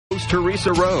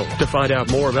Theresa Rowe. To find out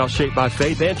more about Shaped by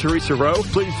Faith and Theresa Rowe,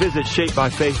 please visit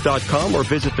shapedbyfaith.com or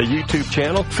visit the YouTube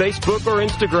channel, Facebook, or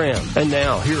Instagram. And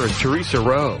now, here is Theresa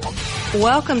Rowe.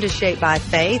 Welcome to Shaped by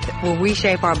Faith, where we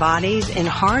shape our bodies and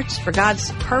hearts for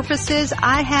God's purposes.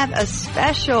 I have a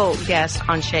special guest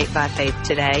on Shaped by Faith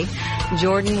today,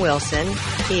 Jordan Wilson.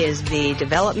 He is the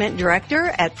Development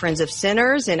Director at Friends of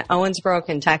Sinners in Owensboro,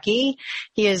 Kentucky.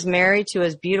 He is married to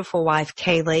his beautiful wife,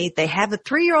 Kaylee. They have a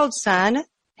 3-year-old son.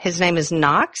 His name is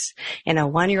Knox, and a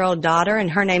 1-year-old daughter,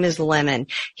 and her name is Lemon.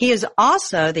 He is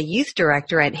also the youth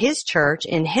director at his church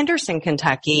in Henderson,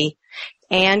 Kentucky.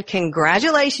 And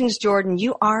congratulations, Jordan,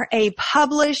 you are a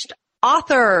published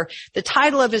author. The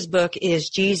title of his book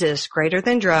is Jesus, Greater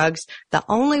Than Drugs, The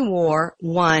Only War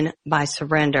Won by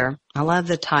Surrender. I love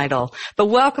the title. But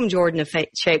welcome, Jordan, to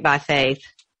Shaped by Faith.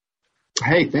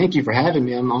 Hey, thank you for having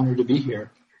me. I'm honored to be here.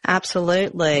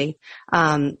 Absolutely.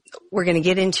 We're going to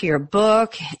get into your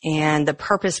book and the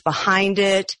purpose behind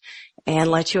it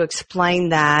and let you explain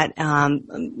that.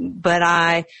 But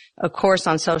I, of course,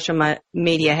 on social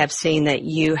media have seen that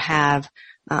you have,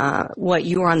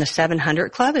 you were on the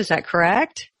 700 Club. Is that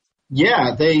correct?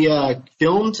 Yeah, they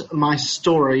filmed my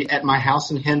story at my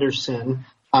house in Henderson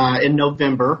in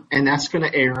November, and that's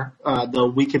going to air the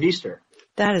week of Easter.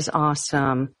 That is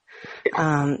awesome.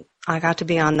 I got to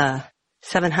be on the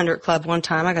 700 Club one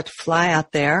time. I got to fly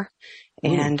out there,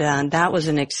 and that was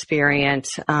an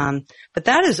experience. But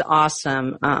that is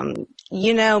awesome.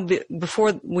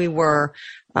 Before we were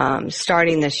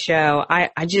starting this show, I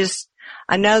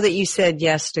know that you said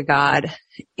yes to God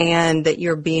and that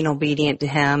you're being obedient to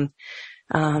Him.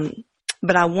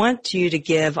 But I want you to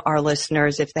give our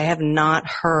listeners, if they have not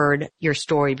heard your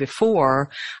story before,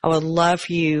 I would love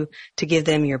for you to give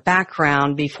them your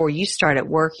background before you started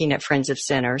working at Friends of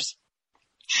Sinners.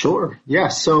 Sure. Yeah.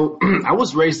 So I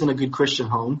was raised in a good Christian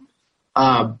home.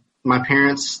 My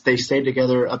parents, they stayed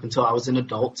together up until I was an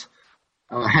adult.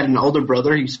 I had an older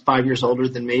brother. He's 5 years older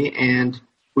than me. And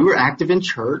we were active in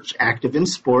church, active in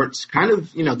sports, kind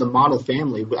of, the model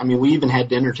family. I mean, we even had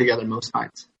dinner together most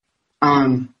nights.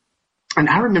 And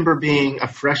I remember being a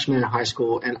freshman in high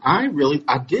school, and I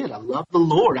loved the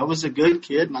Lord. I was a good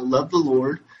kid, and I loved the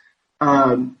Lord.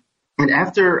 And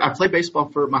after I played baseball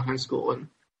for my high school, and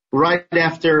right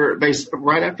after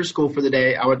school for the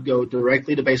day, I would go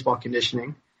directly to baseball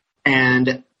conditioning.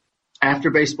 And after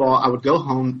baseball, I would go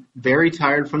home very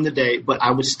tired from the day, but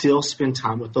I would still spend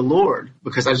time with the Lord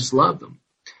because I just loved Him.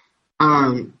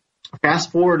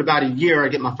 Fast forward about a year, I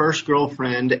get my first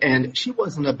girlfriend, and she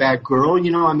wasn't a bad girl.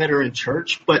 I met her in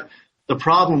church, but the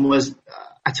problem was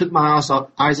I took my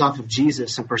eyes off of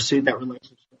Jesus and pursued that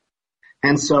relationship.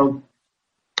 And so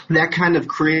that kind of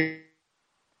created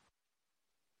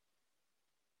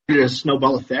a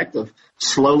snowball effect of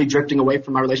slowly drifting away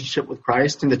from my relationship with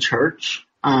Christ and the church.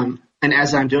 And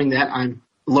as I'm doing that, I'm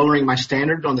lowering my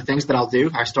standard on the things that I'll do.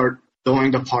 I start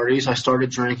going to parties. I started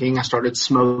drinking. I started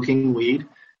smoking weed.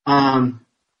 And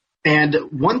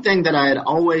one thing that I had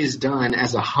always done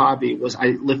as a hobby was I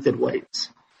lifted weights.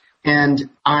 And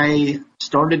I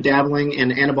started dabbling in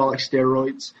anabolic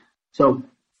steroids. So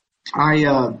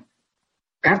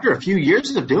after a few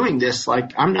years of doing this,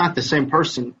 I'm not the same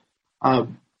person.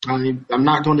 I'm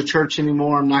not going to church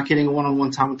anymore. I'm not getting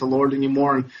one-on-one time with the Lord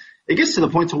anymore. And it gets to the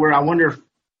point to where I wonder if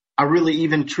I really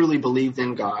even truly believed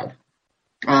in God.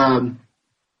 And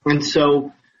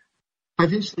so I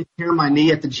eventually tear my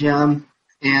knee at the gym,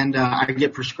 and I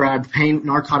get prescribed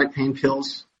narcotic pain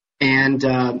pills, and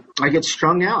I get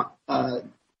strung out.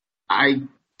 I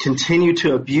continue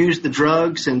to abuse the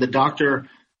drugs, and the doctor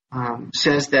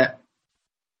says that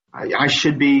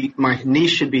my knee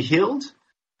should be healed.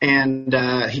 And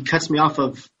he cuts me off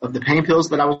of the pain pills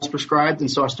that I was prescribed, and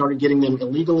so I started getting them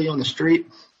illegally on the street.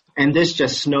 And this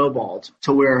just snowballed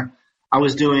to where I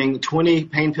was doing 20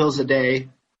 pain pills a day,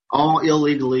 all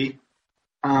illegally.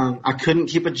 I couldn't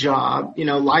keep a job.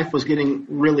 Life was getting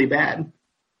really bad.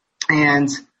 And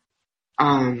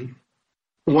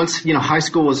once, high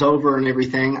school was over and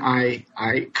everything,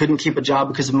 I couldn't keep a job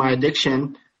because of my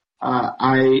addiction.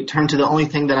 I turned to the only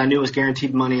thing that I knew was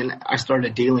guaranteed money, and I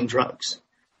started dealing drugs.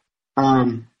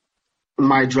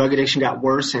 My drug addiction got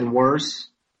worse and worse.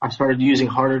 I started using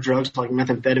harder drugs like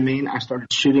methamphetamine. I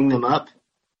started shooting them up.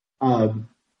 And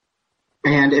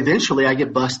eventually I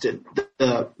get busted.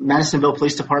 The Madisonville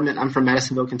Police Department, I'm from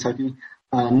Madisonville, Kentucky.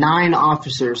 9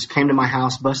 officers came to my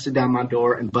house, busted down my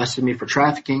door, and busted me for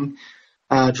trafficking,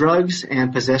 drugs,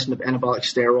 and possession of anabolic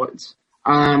steroids.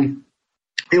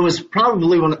 It was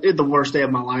probably the worst day of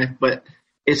my life, but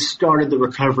it started the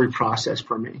recovery process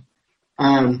for me.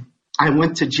 I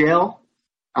went to jail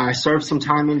I served some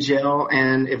time in jail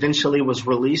and eventually was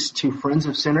released to Friends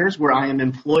of Sinners, where I am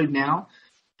employed now.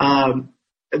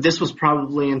 This was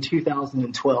probably in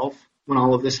 2012 when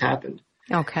all of this happened.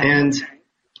 Okay. And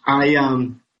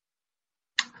I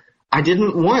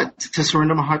didn't want to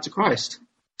surrender my heart to Christ.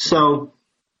 So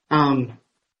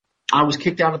I was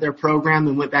kicked out of their program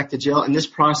and went back to jail. And this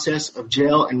process of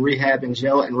jail and rehab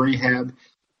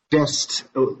just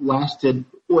lasted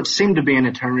what seemed to be an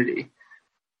eternity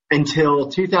until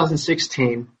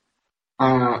 2016.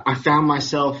 I found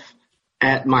myself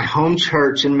at my home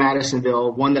church in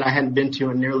Madisonville, one that I hadn't been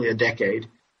to in nearly a decade.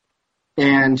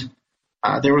 And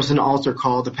there was an altar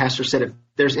call. The pastor said, if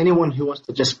there's anyone who wants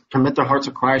to just commit their heart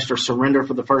to Christ or surrender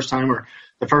for the first time or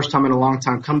the first time in a long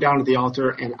time, come down to the altar.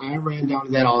 And I ran down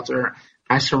to that altar.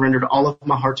 I surrendered all of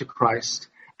my heart to Christ,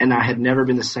 and I had never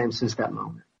been the same since that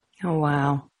moment. Oh,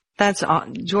 wow. That's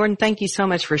Jordan, thank you so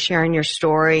much for sharing your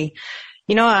story.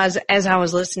 You know, as I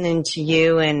was listening to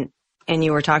you and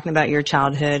you were talking about your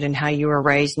childhood and how you were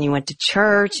raised and you went to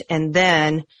church and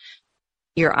then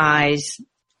your eyes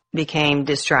became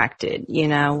distracted. You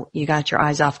know, you got your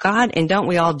eyes off God, and don't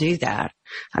we all do that?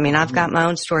 I mean, I've got my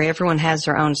own story. Everyone has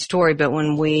their own story, but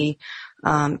when we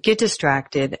get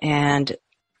distracted and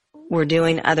we're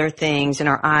doing other things and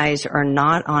our eyes are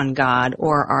not on God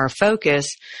or our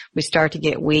focus, we start to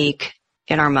get weak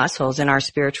in our muscles, in our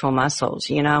spiritual muscles.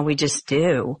 You know, we just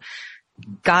do.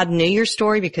 God knew your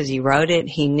story because he wrote it.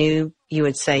 He knew you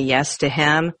would say yes to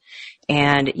him,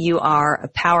 and you are a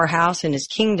powerhouse in his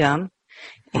kingdom.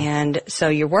 And so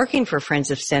you're working for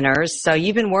Friends of Sinners. So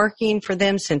you've been working for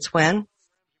them since when?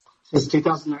 Since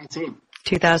 2019.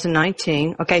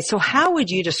 2019. Okay. So how would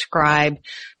you describe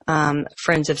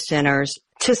Friends of Sinners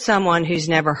to someone who's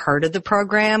never heard of the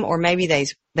program, or maybe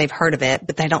they've heard of it,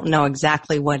 but they don't know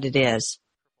exactly what it is?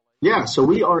 Yeah. So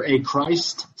we are a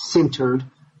Christ-centered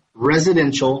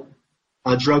residential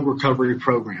drug recovery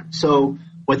program. So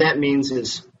what that means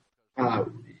is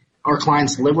our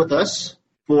clients live with us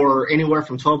for anywhere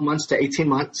from 12 months to 18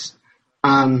 months.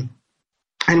 And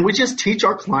we just teach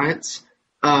our clients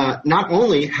not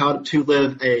only how to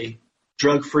live a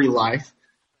drug-free life,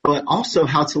 but also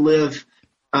how to live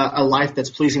a life that's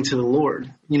pleasing to the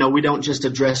Lord. You know, we don't just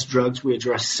address drugs, we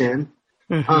address sin.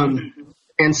 Mm-hmm.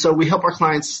 And so we help our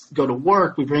clients go to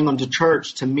work, we bring them to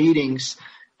church, to meetings,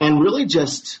 and really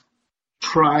just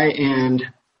try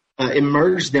and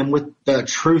immerse them with the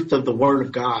truth of the Word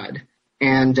of God.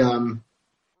 And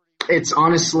it's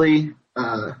honestly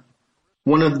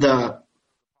one of the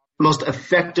most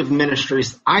effective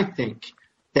ministries, I think,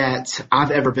 that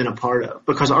I've ever been a part of,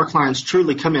 because our clients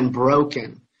truly come in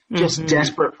broken, just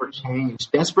desperate for change,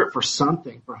 desperate for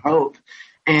something, for hope.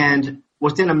 And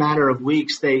within a matter of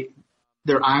weeks,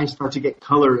 their eyes start to get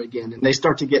color again, and they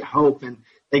start to get hope, and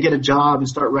they get a job and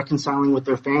start reconciling with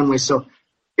their family. So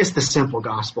it's the simple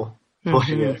gospel. What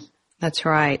it is. That's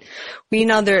right. Well, you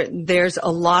know, there's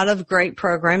a lot of great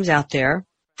programs out there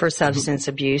for substance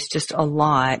abuse, just a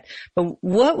lot. But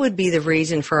what would be the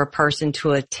reason for a person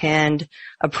to attend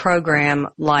a program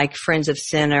like Friends of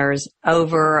Sinners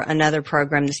over another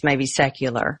program that's maybe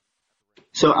secular?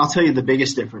 So I'll tell you the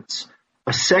biggest difference.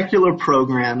 A secular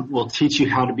program will teach you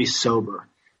how to be sober.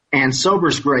 And sober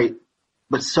is great,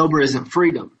 but sober isn't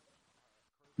freedom.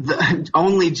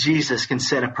 Only Jesus can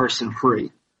set a person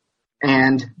free.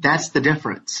 And that's the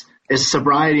difference, is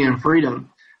sobriety and freedom.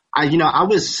 I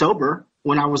was sober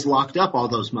when I was locked up all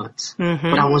those months,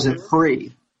 but I wasn't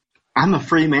free. I'm a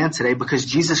free man today because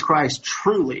Jesus Christ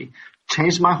truly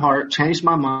changed my heart, changed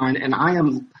my mind, and I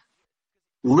am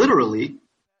literally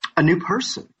a new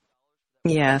person.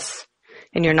 Yes.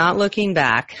 And you're not looking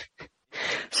back.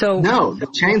 So no, the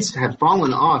chains have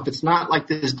fallen off. It's not like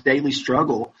this daily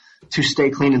struggle to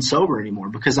stay clean and sober anymore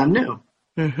because I'm new.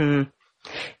 Mm-hmm.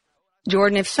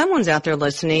 Jordan, if someone's out there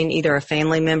listening, either a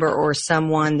family member or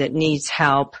someone that needs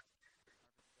help,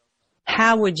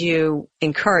 how would you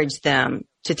encourage them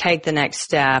to take the next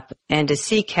step and to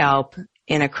seek help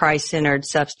in a Christ-centered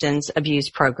substance abuse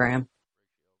program?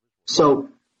 So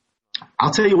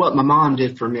I'll tell you what my mom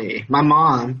did for me. My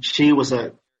mom, she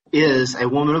is a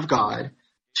woman of God.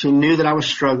 She knew that I was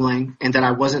struggling and that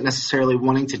I wasn't necessarily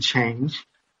wanting to change.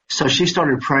 So she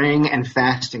started praying and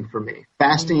fasting for me.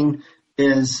 Fasting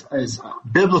is a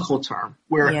biblical term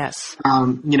where, yes.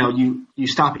 You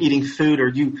stop eating food, or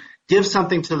you give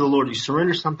something to the Lord. You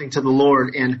surrender something to the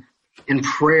Lord in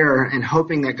prayer and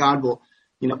hoping that God will,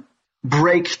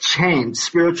 break chains,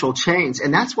 spiritual chains.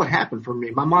 And that's what happened for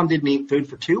me. My mom didn't eat food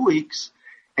for 2 weeks.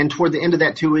 And toward the end of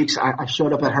that 2 weeks, I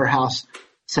showed up at her house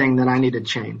saying that I needed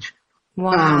change.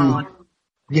 Wow.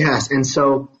 Yes. And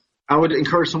so I would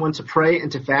encourage someone to pray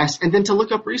and to fast and then to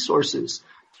look up resources.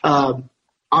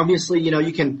 Obviously,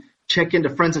 you can check into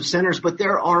Friends of Sinners, but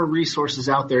there are resources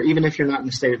out there, even if you're not in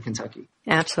the state of Kentucky.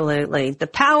 Absolutely. The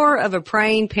power of a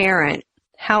praying parent.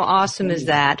 How awesome is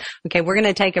that? Okay, we're going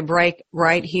to take a break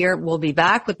right here. We'll be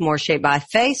back with more Shaped by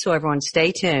Faith, so everyone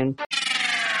stay tuned.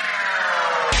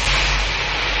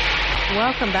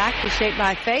 Welcome back to Shaped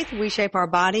by Faith. We shape our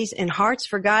bodies and hearts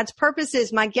for God's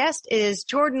purposes. My guest is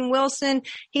Jordan Wilson.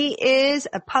 He is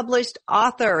a published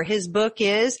author. His book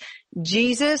is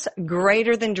Jesus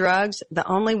Greater Than Drugs, The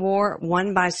Only War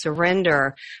Won by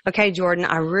Surrender. Okay, Jordan,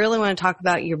 I really want to talk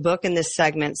about your book in this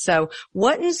segment. So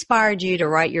what inspired you to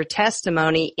write your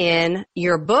testimony in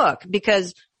your book?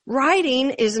 Because writing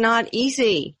is not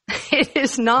easy. It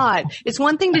is not. It's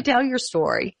one thing to tell your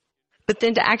story, but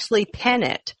then to actually pen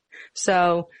it.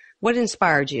 So what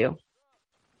inspired you?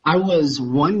 I was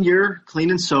 1 year clean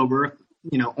and sober,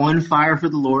 on fire for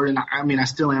the Lord. And I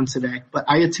still am today, but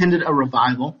I attended a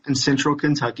revival in central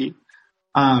Kentucky.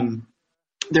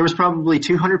 There was probably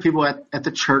 200 people at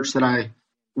the church that I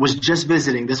was just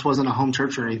visiting. This wasn't a home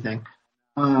church or anything.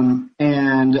 And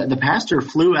the pastor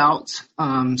flew out,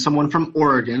 someone from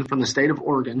Oregon, from the state of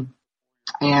Oregon.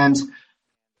 And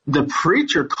the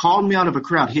preacher called me out of a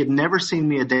crowd. He had never seen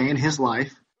me a day in his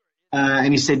life.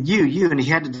 And he said, you, and he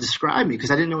had to describe me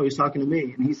because I didn't know he was talking to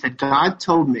me. And he said, God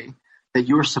told me that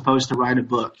you were supposed to write a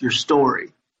book, your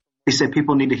story. He said,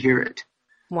 people need to hear it.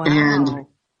 Wow. And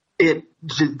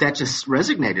that just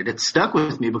resonated. It stuck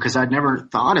with me because I'd never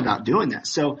thought about doing that.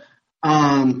 So,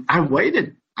 I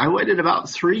waited about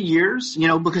 3 years,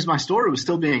 because my story was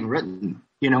still being written,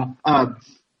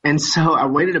 and so I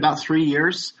waited about 3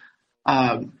 years,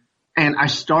 and I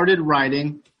started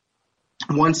writing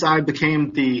once I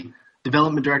became the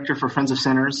development director for Friends of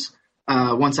Sinners.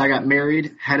 Once I got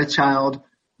married, had a child,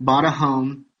 bought a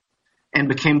home, and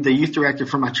became the youth director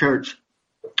for my church,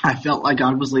 I felt like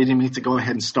God was leading me to go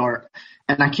ahead and start.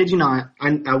 And I kid you not,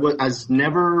 I was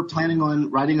never planning on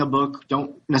writing a book,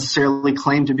 don't necessarily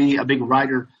claim to be a big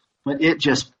writer, but it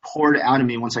just poured out of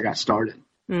me once I got started.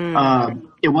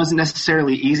 It wasn't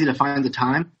necessarily easy to find the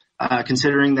time,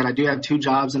 considering that I do have 2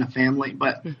 jobs and a family,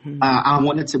 but I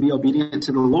wanted to be obedient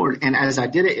to the Lord. And as I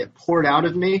did it, it poured out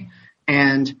of me,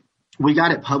 and we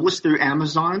got it published through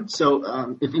Amazon.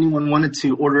 So if anyone wanted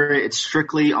to order it, it's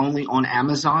strictly only on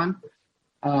Amazon.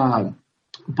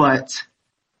 But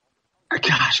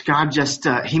gosh, God just,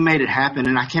 he made it happen.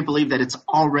 And I can't believe that it's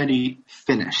already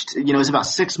finished. It was about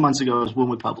 6 months ago is when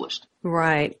we published.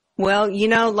 Right. Well,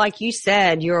 like you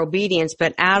said, your obedience,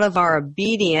 but out of our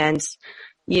obedience,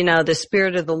 the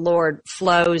Spirit of the Lord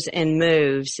flows and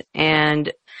moves.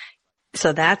 And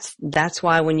so that's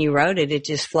why when you wrote it, it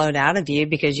just flowed out of you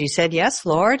because you said, yes,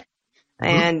 Lord.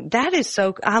 And that is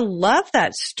I love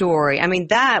that story.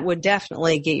 That would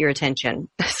definitely get your attention.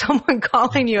 Someone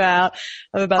calling you out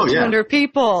of about 200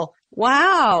 people.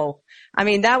 Wow.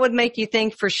 That would make you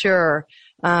think for sure.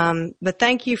 But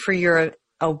thank you for your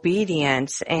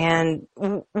obedience. And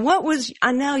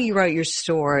I know you wrote your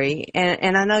story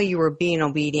and I know you were being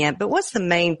obedient, but what's the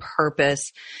main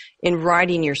purpose in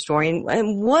writing your story?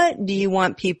 And what do you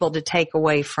want people to take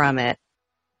away from it?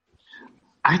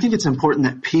 I think it's important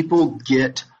that people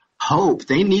get hope.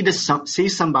 They need to see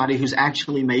somebody who's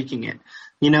actually making it.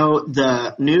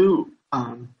 The new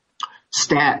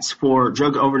stats for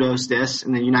drug overdose deaths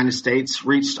in the United States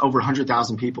reached over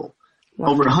 100,000 people.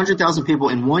 Wow. Over 100,000 people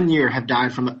in 1 year have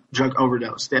died from a drug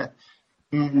overdose death.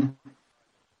 And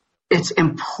it's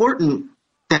important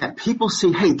that people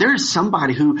see, hey, there's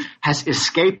somebody who has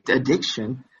escaped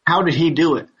addiction. How did he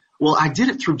do it? Well, I did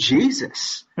it through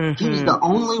Jesus. He's the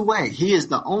only way. He is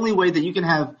the only way that you can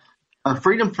have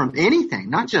freedom from anything,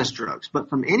 not just drugs, but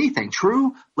from anything.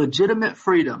 True, legitimate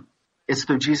freedom. It's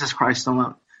through Jesus Christ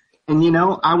alone. And,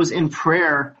 I was in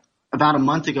prayer about a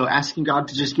month ago asking God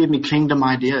to just give me kingdom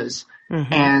ideas.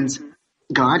 And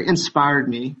God inspired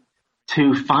me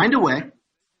to find a way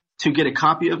to get a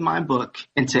copy of my book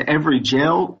into every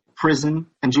jail, prison,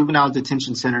 and juvenile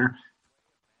detention center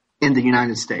in the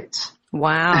United States.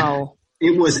 Wow.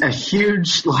 It was a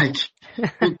huge,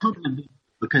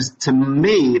 because to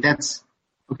me, this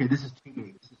is too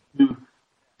big.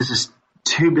 This is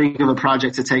too big of a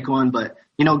project to take on. But,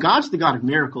 God's the God of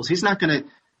miracles. He's not going to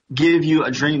give you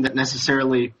a dream that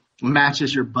necessarily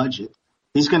matches your budget.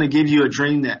 He's going to give you a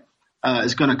dream that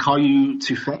is going to call you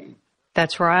to faith.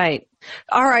 That's right.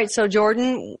 All right. So,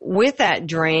 Jordan, with that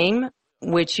dream,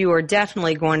 which you are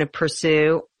definitely going to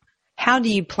pursue, how do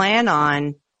you plan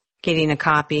on getting a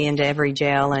copy into every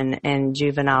jail and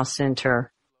juvenile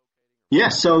center? Yeah,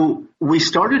 so we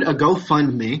started a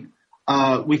GoFundMe.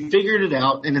 We figured it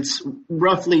out, and it's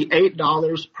roughly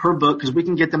 $8 per book because we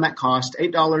can get them at cost,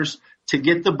 $8 to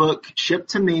get the book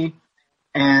shipped to me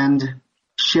and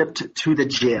shipped to the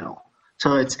jail.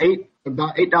 So it's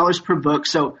about $8 per book.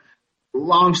 So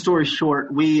long story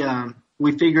short, we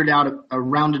figured out a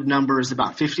rounded number is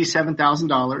about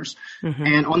 $57,000.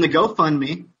 And on the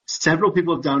GoFundMe, several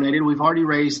people have donated. We've already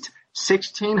raised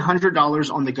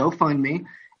 $1,600 on the GoFundMe,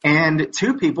 and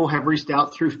 2 people have reached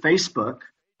out through Facebook,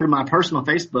 through my personal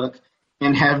Facebook,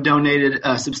 and have donated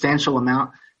a substantial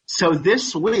amount. So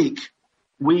this week,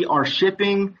 we are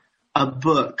shipping a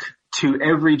book to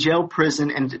every jail,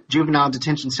 prison, and juvenile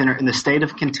detention center in the state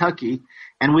of Kentucky,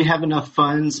 and we have enough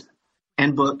funds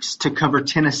and books to cover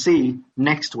Tennessee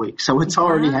next week. So it's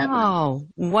already happening.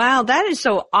 Wow. That is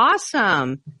so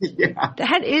awesome. Yeah.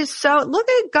 That is so, look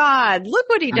at God. Look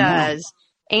what he does.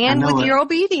 And with your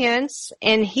obedience,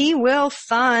 and he will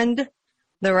fund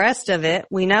the rest of it.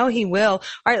 We know he will.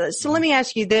 All right. So let me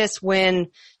ask you this. Do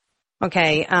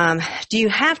you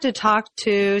have to talk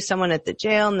to someone at the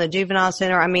jail and the juvenile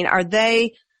center? I mean, are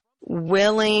they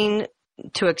willing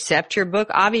to accept your book?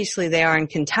 Obviously they are in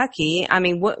Kentucky. I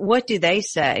mean, what do they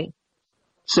say?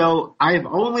 So I have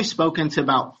only spoken to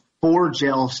about 4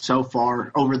 jails so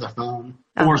far over the phone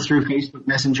or through Facebook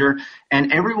Messenger,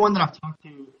 and everyone that I've talked to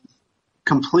is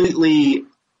completely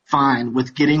fine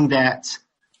with getting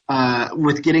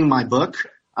my book.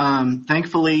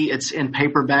 Thankfully it's in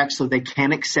paperback, so they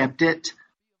can accept it.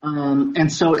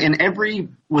 And so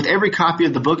with every copy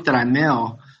of the book that I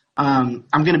mail, I'm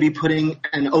going to be putting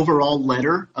an overall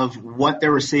letter of what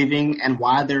they're receiving and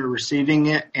why they're receiving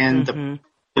it, and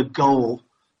the goal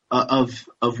of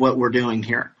what we're doing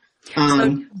here.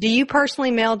 So do you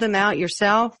personally mail them out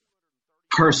yourself?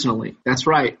 Personally, that's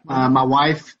right. My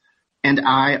wife and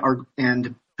I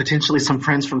and potentially some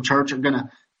friends from church are going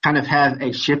to kind of have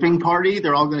a shipping party.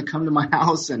 They're all going to come to my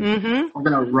house, and we're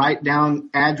going to write down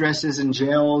addresses in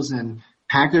jails and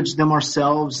package them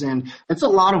ourselves. And it's a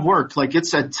lot of work. Like,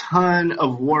 it's a ton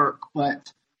of work,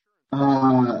 but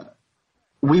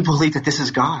we believe that this is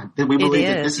God. That we believe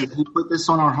that He put this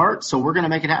on our hearts, so we're going to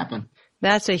make it happen.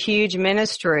 That's a huge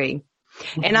ministry.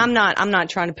 And I'm not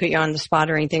trying to put you on the spot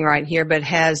or anything right here, but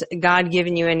has God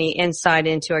given you any insight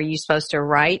into, are you supposed to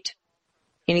write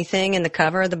anything in the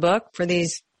cover of the book for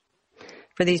these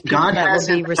people that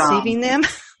will be receiving them?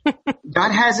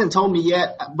 God hasn't told me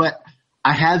yet, but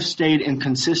I have stayed in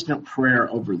consistent prayer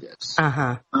over this.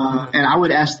 And I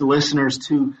would ask the listeners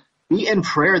to be in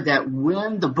prayer that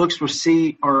when the books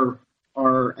are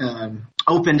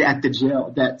opened at the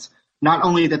jail, that not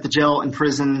only that the jail and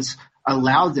prisons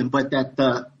allow them, but that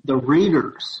the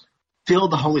readers feel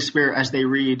the Holy Spirit as they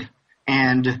read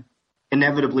and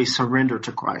inevitably surrender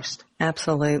to Christ.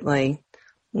 Absolutely.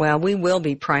 Well, we will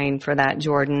be praying for that,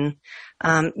 Jordan.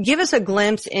 Give us a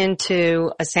glimpse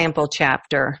into a sample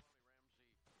chapter.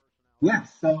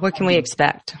 Yes. So, what can we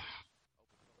expect?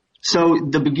 So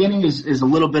the beginning is a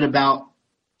little bit about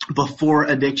before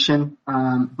addiction,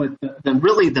 but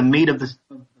the meat of the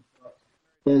book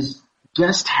is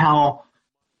just how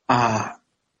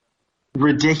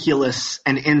ridiculous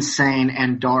and insane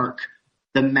and dark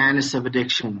the madness of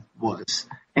addiction was.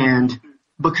 And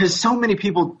because so many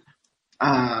people,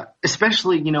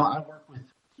 especially, I work with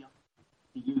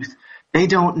youth, they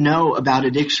don't know about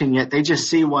addiction yet. They just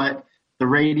see what the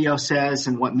radio says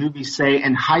and what movies say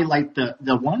and highlight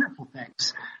the wonderful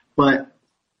things. But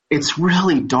it's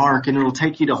really dark, and it'll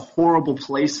take you to horrible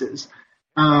places.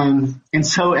 And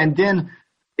then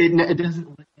it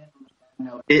doesn't,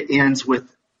 it ends with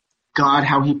God,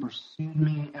 how He pursued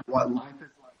me and what life is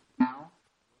like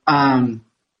now.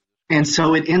 And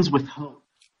so it ends with hope.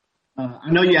 I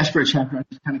know you asked for a chapter. I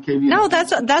just kind of gave you. No,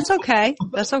 that's okay.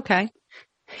 That's okay.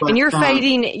 But, and you're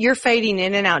fading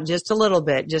in and out just a little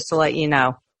bit, just to let you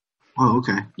know. Oh,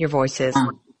 okay. Your voice is.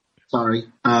 Sorry.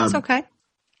 It's okay.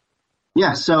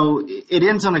 Yeah. So it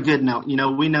ends on a good note.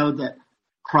 We know that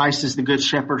Christ is the good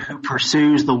shepherd who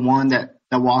pursues the one that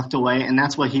walked away, and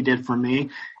that's what He did for me.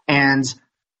 And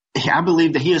I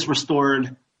believe that He has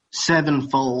restored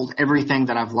 7-fold everything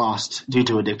that I've lost due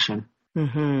to addiction.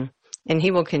 And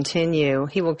He will continue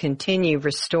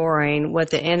restoring what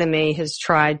the enemy has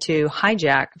tried to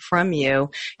hijack from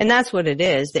you. And that's what it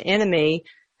is. The enemy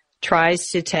tries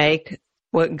to take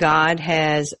what God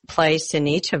has placed in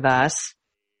each of us,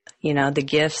 the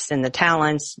gifts and the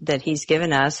talents that He's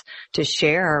given us to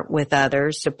share with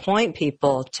others, to point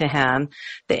people to Him.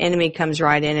 The enemy comes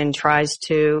right in and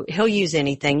he'll use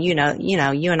anything. You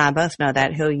and I both know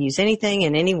that he'll use anything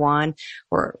and anyone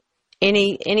or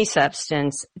any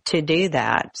substance to do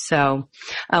that. So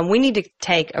we need to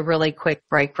take a really quick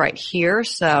break right here.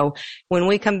 So when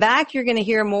we come back, you're going to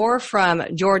hear more from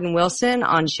Jordan Wilson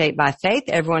on Shaped by Faith.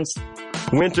 Everyone's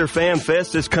Winter Fam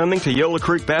Fest is coming to Yellow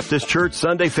Creek Baptist Church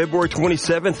Sunday, February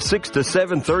 27th, 6 to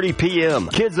 7:30 p.m.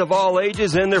 Kids of all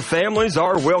ages and their families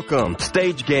are welcome.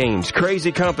 Stage games,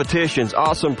 crazy competitions,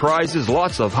 awesome prizes,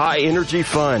 lots of high-energy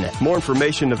fun. More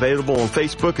information available on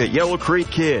Facebook at Yellow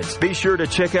Creek Kids. Be sure to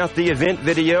check out the event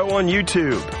video on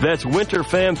YouTube. That's Winter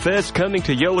Fam Fest coming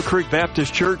to Yellow Creek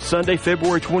Baptist Church Sunday,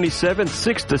 February 27th,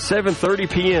 6 to 7:30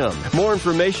 p.m. More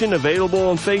information available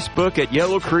on Facebook at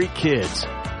Yellow Creek Kids.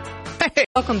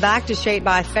 Welcome back to Shaped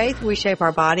by Faith. We shape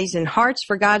our bodies and hearts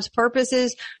for God's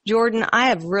purposes. Jordan, I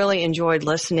have really enjoyed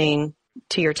listening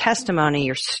to your testimony,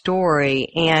 your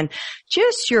story, and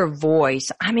just your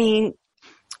voice. I mean,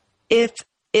 if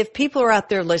people are out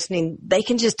there listening, they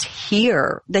can just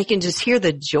hear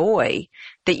the joy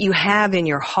that you have in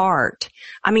your heart.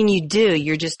 I mean, you do.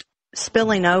 You're just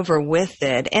spilling over with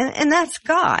it. And that's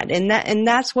God. And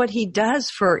that's what He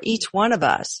does for each one of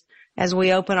us as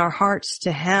we open our hearts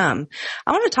to Him.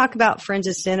 I want to talk about Friends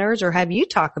of Sinners, or have you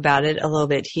talk about it a little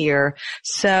bit here.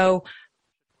 So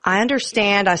I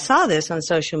understand, I saw this on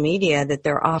social media, that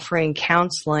they're offering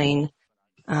counseling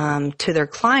to their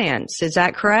clients. Is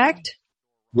that correct?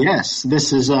 Yes,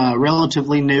 this is a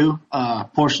relatively new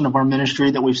portion of our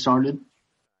ministry that we've started.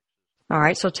 All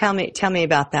right, so tell me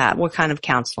about that. What kind of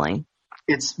counseling?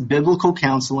 It's biblical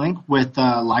counseling with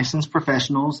licensed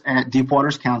professionals at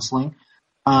Deepwaters Counseling.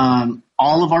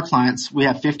 All of our clients, we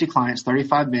have 50 clients,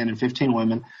 35 men and 15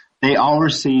 women. They all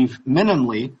receive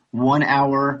minimally 1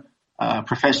 hour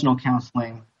professional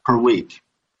counseling per week.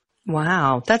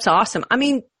 Wow, that's awesome. I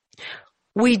mean,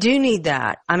 we do need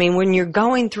that. I mean, when you're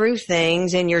going through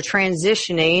things and you're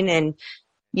transitioning and,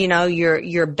 you know,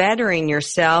 you're bettering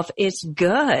yourself, it's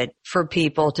good for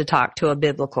people to talk to a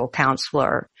biblical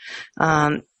counselor.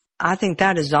 I think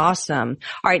that is awesome.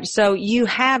 All right. So you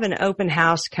have an open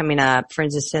house coming up.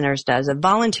 Friends of Sinners does a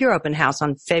volunteer open house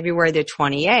on February the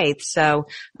 28th. So,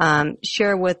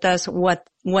 share with us what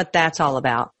that's all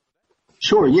about.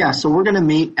 Sure. Yeah. So we're going to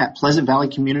meet at Pleasant Valley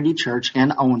Community Church in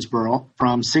Owensboro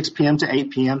from 6 p.m. to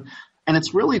 8 p.m. And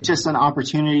it's really just an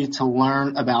opportunity to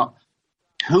learn about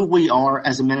who we are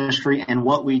as a ministry and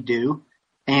what we do.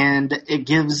 And it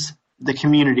gives the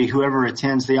community, whoever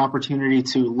attends, the opportunity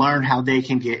to learn how they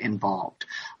can get involved.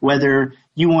 Whether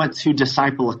you want to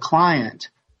disciple a client,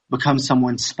 become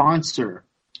someone's sponsor,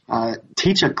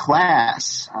 teach a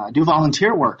class, do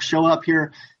volunteer work, show up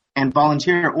here and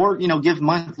volunteer, or, you know, give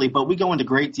monthly. But we go into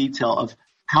great detail of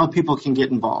how people can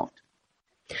get involved.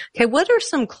 Okay, what are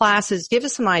some classes? Give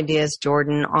us some ideas,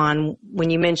 Jordan, on when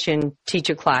you mention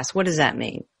teach a class. What does that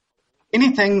mean?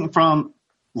 Anything from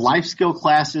life skill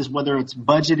classes, whether it's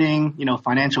budgeting, you know,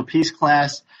 financial peace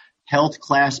class, health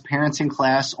class, parenting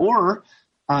class, or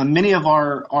many of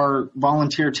our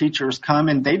volunteer teachers come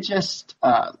and they just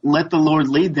let the Lord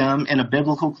lead them in a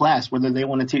biblical class, whether they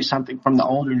want to teach something from the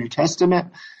Old or New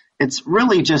Testament. It's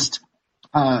really just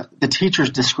the teacher's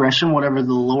discretion, whatever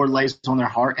the Lord lays on their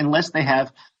heart, unless they have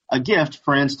a gift.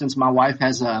 For instance, my wife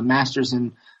has a master's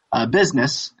in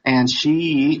business, and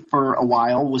she, for a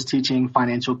while, was teaching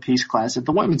financial peace class at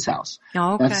the Women's House.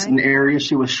 Oh, okay. That's an area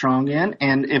she was strong in.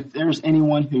 And if there's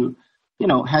anyone who, you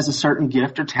know, has a certain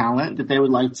gift or talent that they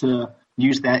would like to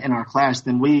use that in our class,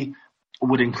 then we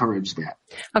would encourage that.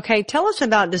 Okay, tell us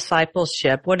about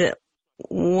discipleship. What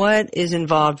is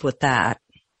involved with that?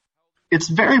 It's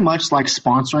very much like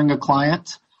sponsoring a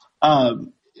client.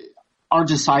 Our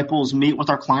disciples meet with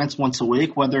our clients once a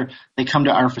week, whether they come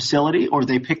to our facility or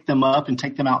they pick them up and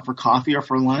take them out for coffee or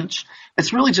for lunch.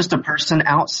 It's really just a person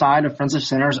outside of Friends of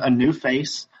Sinners, a new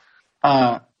face,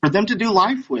 for them to do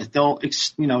life with. They'll,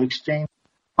 exchange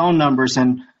phone numbers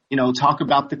and, talk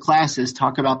about the classes,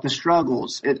 talk about the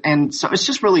struggles. And so it's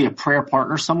just really a prayer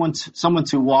partner, someone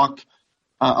to walk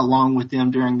along with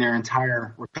them during their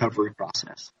entire recovery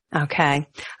process. Okay.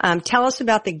 Tell us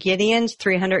about the Gideon's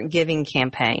 300 Giving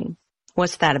campaign.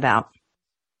 What's that about?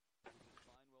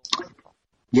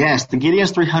 Yes, the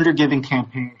Gideon's 300 Giving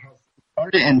campaign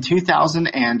started in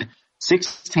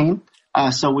 2016.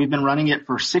 So we've been running it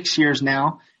for 6 years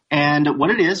now. And what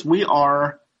it is, we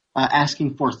are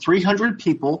asking for 300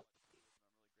 people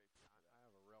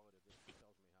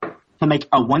to make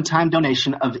a one-time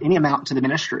donation of any amount to the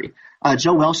ministry.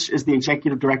 Joe Welsh is the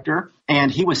executive director, and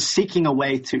he was seeking a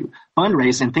way to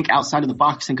fundraise and think outside of the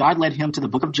box. And God led him to the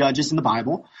book of Judges in the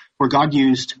Bible, where God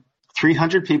used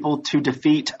 300 people to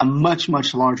defeat a much,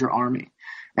 much larger army.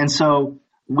 And so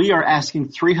we are asking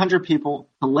 300 people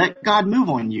to let God move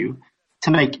on you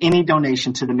to make any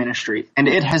donation to the ministry. And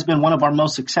it has been one of our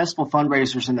most successful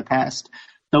fundraisers in the past.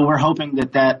 So we're hoping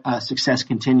that success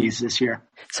continues this year.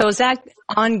 So is that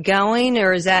ongoing,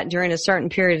 or is that during a certain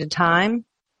period of time?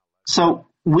 So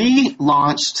We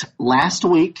launched last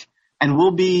week, and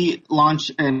we'll be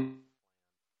and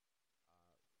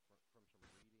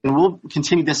we'll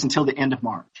continue this until the end of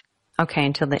March. Okay,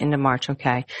 until the end of March.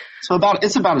 Okay. So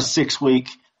it's about a 6 week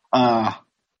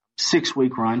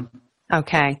run.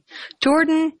 Okay.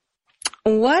 Jordan,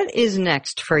 what is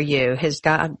next for you? Has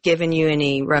God given you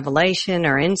any revelation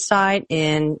or insight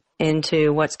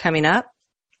into what's coming up?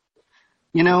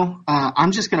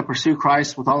 I'm just going to pursue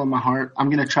Christ with all of my heart. I'm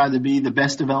going to try to be the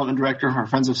best development director for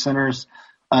Friends of Sinners,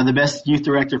 the best youth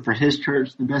director for his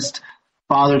church, the best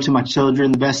father to my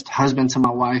children, the best husband to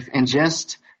my wife, and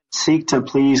just seek to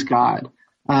please God.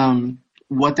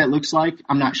 What that looks like,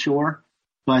 I'm not sure,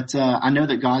 but I know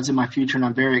that God's in my future, and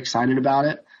I'm very excited about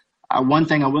it. One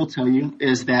thing I will tell you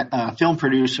is that a film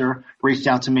producer reached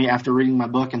out to me after reading my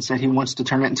book and said he wants to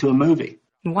turn it into a movie.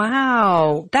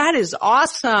 Wow, that is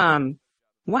awesome.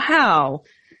 Wow.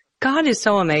 God is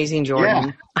so amazing, Jordan.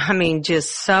 Yeah. I mean,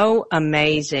 just so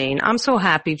amazing. I'm so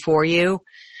happy for you.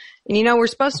 And we're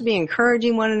supposed to be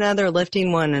encouraging one another,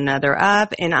 lifting one another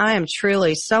up, and I am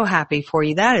truly so happy for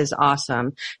you. That is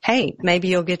awesome. Hey, maybe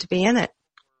you'll get to be in it.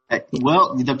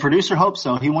 Well, the producer hopes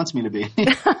so. He wants me to be.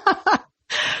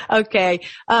 Okay.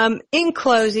 In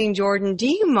closing, Jordan, do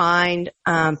you mind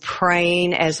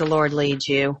praying as the Lord leads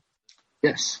you?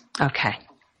 Yes. Okay.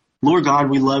 Lord God,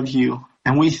 we love you,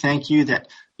 and we thank you that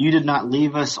you did not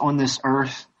leave us on this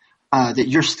earth, that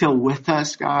you're still with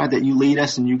us, God, that you lead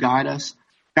us and you guide us.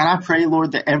 God, I pray,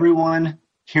 Lord, that everyone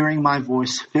hearing my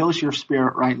voice feels your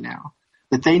spirit right now,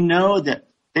 that they know that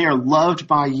they are loved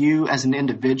by you as an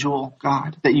individual,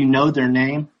 God, that you know their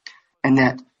name, and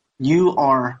that you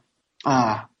are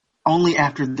only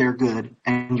after their good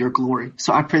and your glory.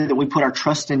 So I pray that we put our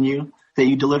trust in you, that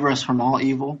you deliver us from all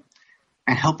evil,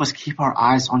 and help us keep our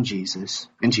eyes on Jesus.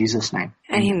 In Jesus' name.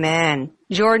 Amen.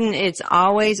 Jordan, it's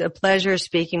always a pleasure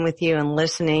speaking with you and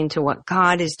listening to what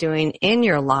God is doing in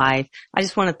your life. I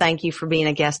just want to thank you for being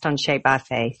a guest on Shaped by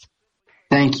Faith.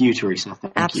 Thank you, Theresa.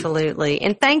 Absolutely.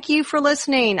 And thank you for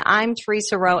listening. I'm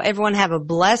Theresa Rowe. Everyone have a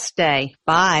blessed day.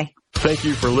 Bye. Thank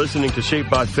you for listening to Shaped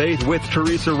by Faith with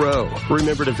Theresa Rowe.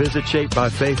 Remember to visit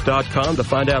shapedbyfaith.com to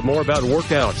find out more about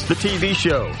workouts, the TV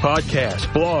show, podcasts,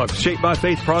 blogs, Shaped by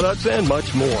Faith products, and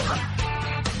much more.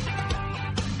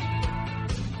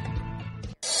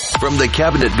 From the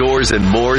cabinet doors and more